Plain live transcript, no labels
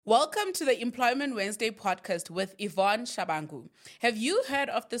Welcome to the Employment Wednesday podcast with Yvonne Shabangu. Have you heard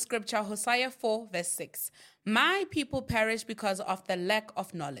of the scripture Hosea 4, verse 6? My people perish because of the lack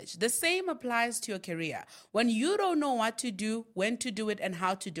of knowledge. The same applies to your career. When you don't know what to do, when to do it, and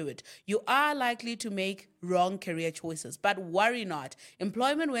how to do it, you are likely to make wrong career choices. But worry not.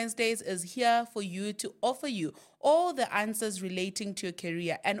 Employment Wednesdays is here for you to offer you all the answers relating to your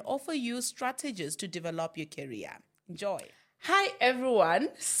career and offer you strategies to develop your career. Enjoy. Hi, everyone.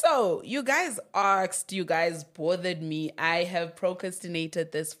 So, you guys asked, you guys bothered me. I have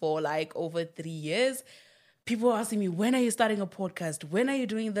procrastinated this for like over 3 years. People asking me, when are you starting a podcast? When are you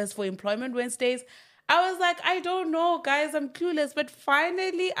doing this for Employment Wednesdays? I was like, I don't know, guys. I'm clueless. But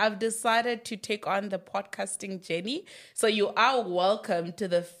finally, I've decided to take on the podcasting journey. So you are welcome to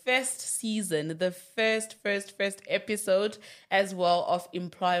the first season, the first episode as well of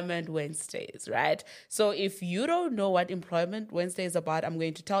Employment Wednesdays, right? So if you don't know what Employment Wednesday is about, I'm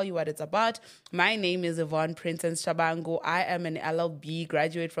going to tell you what it's about. My name is Yvonne Princess Shabangu. I am an LLB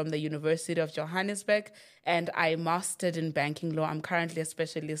graduate from the University of Johannesburg, and I mastered in banking law. I'm currently a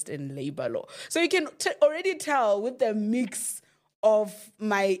specialist in labor law. So you can already tell with the mix of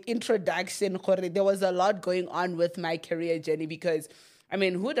my introduction, there was a lot going on with my career journey because, I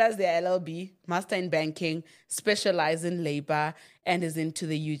mean, who does their LLB, master in banking, specialize in labor, and is into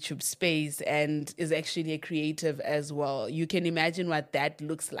the YouTube space and is actually a creative as well? You can imagine what that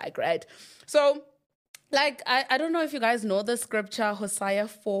looks like, right? So, I don't know if you guys know the scripture, Hosea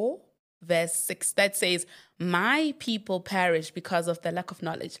 4, verse 6, that says, my people perish because of the lack of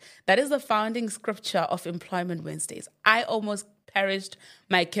knowledge. That is the founding scripture of Employment Wednesdays. I almost perished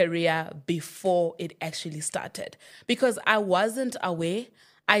my career before it actually started because I wasn't aware.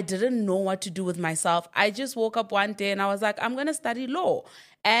 I didn't know what to do with myself. I just woke up one day and I was like, I'm going to study law.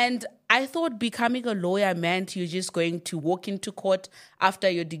 And I thought becoming a lawyer meant you're just going to walk into court after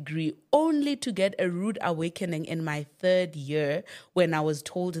your degree, only to get a rude awakening in my third year when I was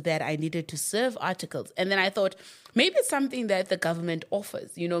told that I needed to serve articles. And then I thought, maybe it's something that the government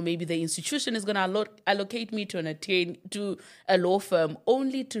offers. You know, maybe the institution is going to allocate me to a law firm,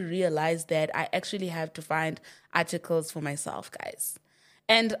 only to realize that I actually have to find articles for myself, guys.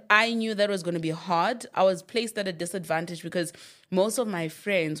 And I knew that was going to be hard. I was placed at a disadvantage because most of my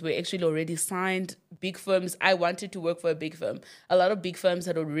friends were actually already signed big firms. I wanted to work for a big firm. A lot of big firms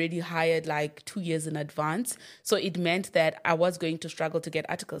had already hired like 2 years in advance. So it meant that I was going to struggle to get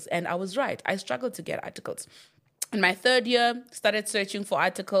articles. And I was right. I struggled to get articles. In my third year, started searching for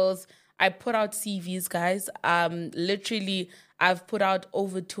articles. I put out CVs, guys. Literally, I've put out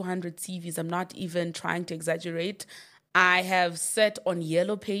over 200 CVs. I'm not even trying to exaggerate. I have sat on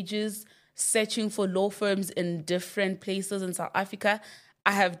yellow pages, searching for law firms in different places in South Africa.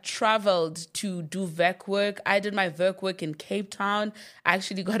 I have traveled to do VEC work. I did my VEC work in Cape Town. I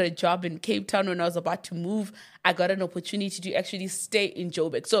actually got a job in Cape Town when I was about to move. I got an opportunity to actually stay in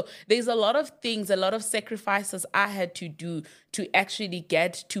Joburg. So there's a lot of things, a lot of sacrifices I had to do to actually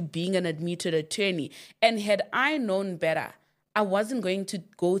get to being an admitted attorney. And had I known better, I wasn't going to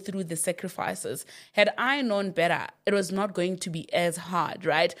go through the sacrifices. Had I known better, it was not going to be as hard,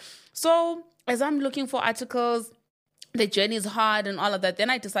 right? So as I'm looking for articles, the journey is hard and all of that. Then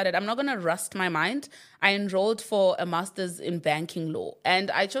I decided I'm not going to rust my mind. I enrolled for a master's in banking law.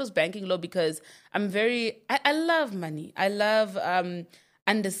 And I chose banking law because I love money. I love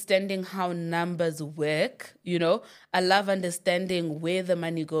understanding how numbers work, you know. I love understanding where the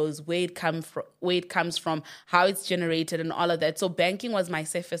money goes, where it comes from, how it's generated and all of that. So banking was my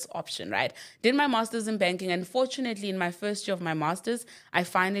safest option, right? Did my master's in banking, and fortunately in my first year of my master's, I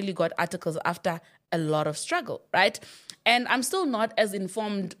finally got articles after a lot of struggle, right? And I'm still not as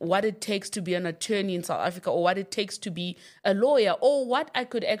informed what it takes to be an attorney in South Africa, or what it takes to be a lawyer, or what I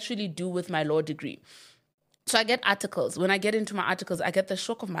could actually do with my law degree. So I get articles. When I get into my articles, I get the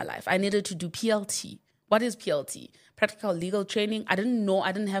shock of my life. I needed to do PLT. What is PLT? Practical legal training. I didn't know.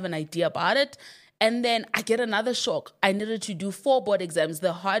 I didn't have an idea about it. And then I get another shock. I needed to do 4 board exams,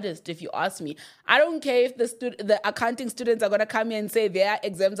 the hardest, if you ask me. I don't care if the accounting students are going to come here and say their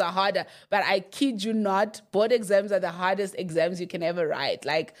exams are harder, but I kid you not, board exams are the hardest exams you can ever write.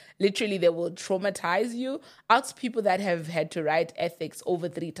 Like, literally, they will traumatize you. Ask people that have had to write ethics over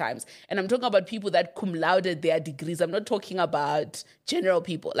 3 times. And I'm talking about people that cum laude their degrees. I'm not talking about general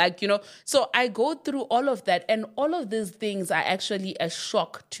people. Like, you know, so I go through all of that, and all of these things are actually a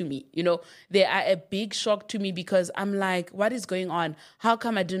shock to me. You know, they are a big shock to me because I'm like, what is going on? How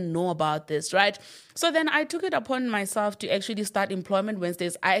come I didn't know about this, right? So then I took it upon myself to actually start Employment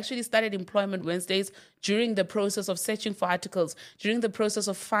Wednesdays. I actually started Employment Wednesdays during the process of searching for articles, during the process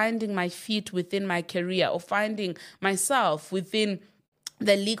of finding my feet within my career, or finding myself within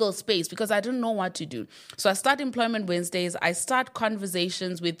the legal space because I didn't know what to do. So I start Employment Wednesdays. I start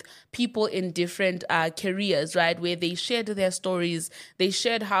conversations with people in different careers, right, where they shared their stories. They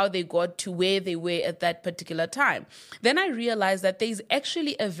shared how they got to where they were at that particular time. Then I realized that there's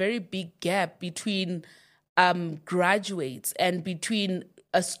actually a very big gap between graduates and between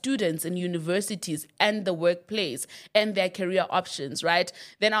students in universities and the workplace and their career options, right?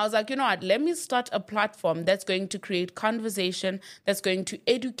 Then I was like, you know what, let me start a platform that's going to create conversation, that's going to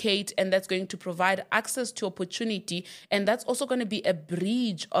educate, and that's going to provide access to opportunity. And that's also going to be a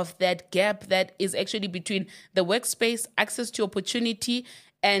bridge of that gap that is actually between the workspace, access to opportunity,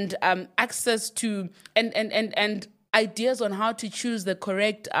 and access to and ideas on how to choose the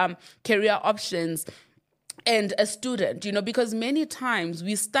correct career options and a student, because many times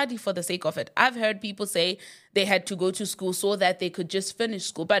we study for the sake of it. I've heard people say they had to go to school so that they could just finish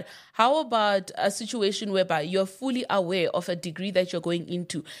school. But how about a situation whereby you're fully aware of a degree that you're going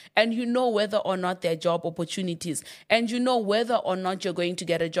into and you know whether or not there are job opportunities and you know whether or not you're going to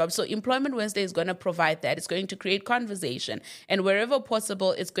get a job? So Employment Wednesday is going to provide that. It's going to create conversation, and wherever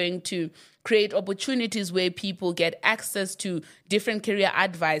possible, it's going to create opportunities where people get access to different career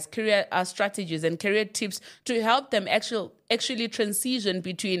advice, career strategies, and career tips to help them actually transition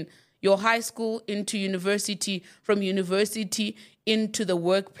between your high school into university, from university into the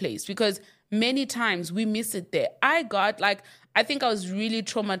workplace, because many times we miss it there. I think I was really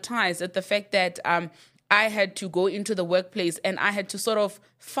traumatized at the fact that I had to go into the workplace and I had to sort of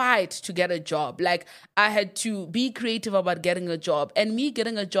fight to get a job. Like, I had to be creative about getting a job. And me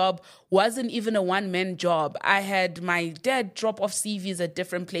getting a job wasn't even a one-man job. I had my dad drop off CVs at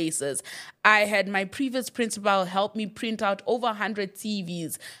different places. I had my previous principal help me print out over 100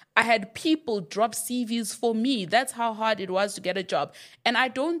 CVs. I had people drop CVs for me. That's how hard it was to get a job. And I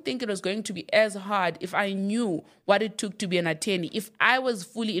don't think it was going to be as hard if I knew what it took to be an attorney, if I was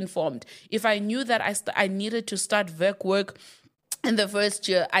fully informed, if I knew that I needed to start work in the first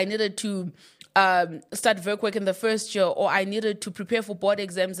year, I needed to start work in the first year, or I needed to prepare for board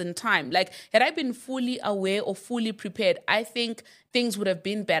exams in time. Like, had I been fully aware or fully prepared, I think things would have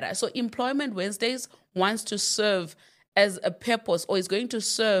been better. So Employment Wednesdays wants to serve as a purpose, or is going to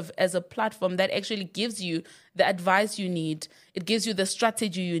serve as a platform that actually gives you the advice you need. It gives you the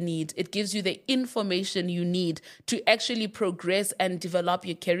strategy you need. It gives you the information you need to actually progress and develop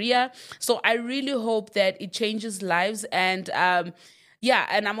your career. So I really hope that it changes lives. And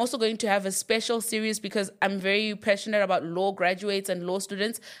and I'm also going to have a special series because I'm very passionate about law graduates and law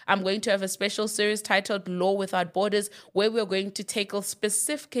students. I'm going to have a special series titled Law Without Borders, where we're going to tackle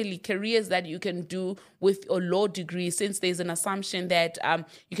specifically careers that you can do with your law degree, since there's an assumption that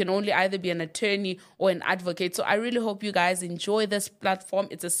you can only either be an attorney or an advocate. So I really hope you guys enjoy this platform.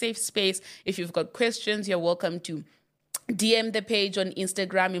 It's a safe space. If you've got questions, you're welcome to DM the page on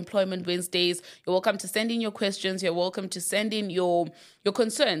Instagram, Employment Wednesdays. You're welcome to send in your questions. You're welcome to send in your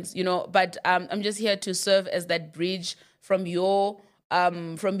concerns, but I'm just here to serve as that bridge from your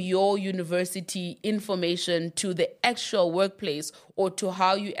university information to the actual workplace, or to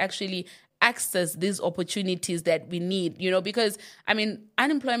how you actually access these opportunities that we need, because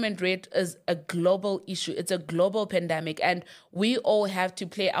unemployment rate is a global issue. It's a global pandemic, and we all have to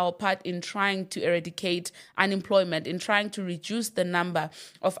play our part in trying to eradicate unemployment, in trying to reduce the number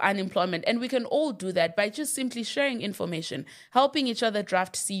of unemployment. And we can all do that by just simply sharing information, helping each other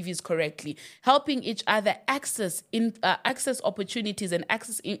draft CVs correctly, helping each other access opportunities and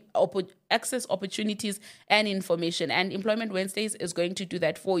access opportunities and information. And Employment Wednesdays is going to do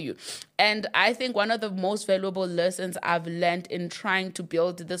that for you. And I think one of the most valuable lessons I've learned in trying to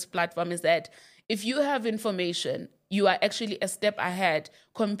build this platform is that if you have information, you are actually a step ahead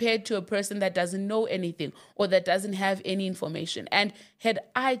compared to a person that doesn't know anything or that doesn't have any information. And had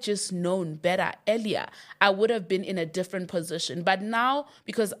I just known better earlier, I would have been in a different position. But now,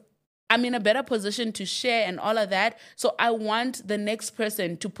 because I'm in a better position to share and all of that, so I want the next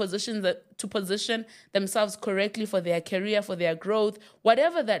person to position themselves correctly for their career, for their growth,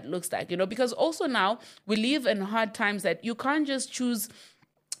 whatever that looks like, because also now we live in hard times that you can't just choose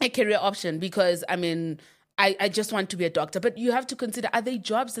a career option because, I just want to be a doctor. But you have to consider, are there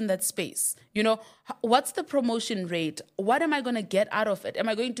jobs in that space? What's the promotion rate? What am I going to get out of it? Am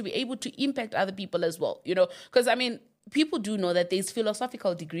I going to be able to impact other people as well? Because, people do know that there's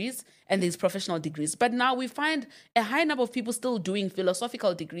philosophical degrees and there's professional degrees. But now we find a high number of people still doing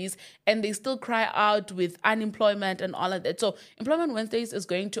philosophical degrees, and they still cry out with unemployment and all of that. So Employment Wednesdays is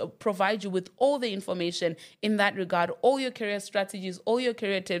going to provide you with all the information in that regard, all your career strategies, all your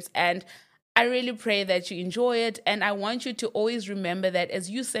career tips. And I really pray that you enjoy it. And I want you to always remember that as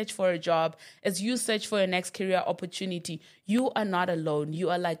you search for a job, as you search for your next career opportunity, you are not alone. You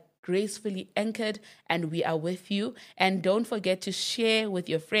are like gracefully anchored, and we are with you. And don't forget to share with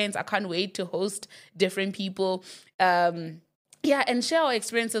your friends. I can't wait to host different people. And share our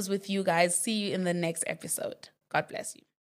experiences with you guys. See you in the next episode. God bless you.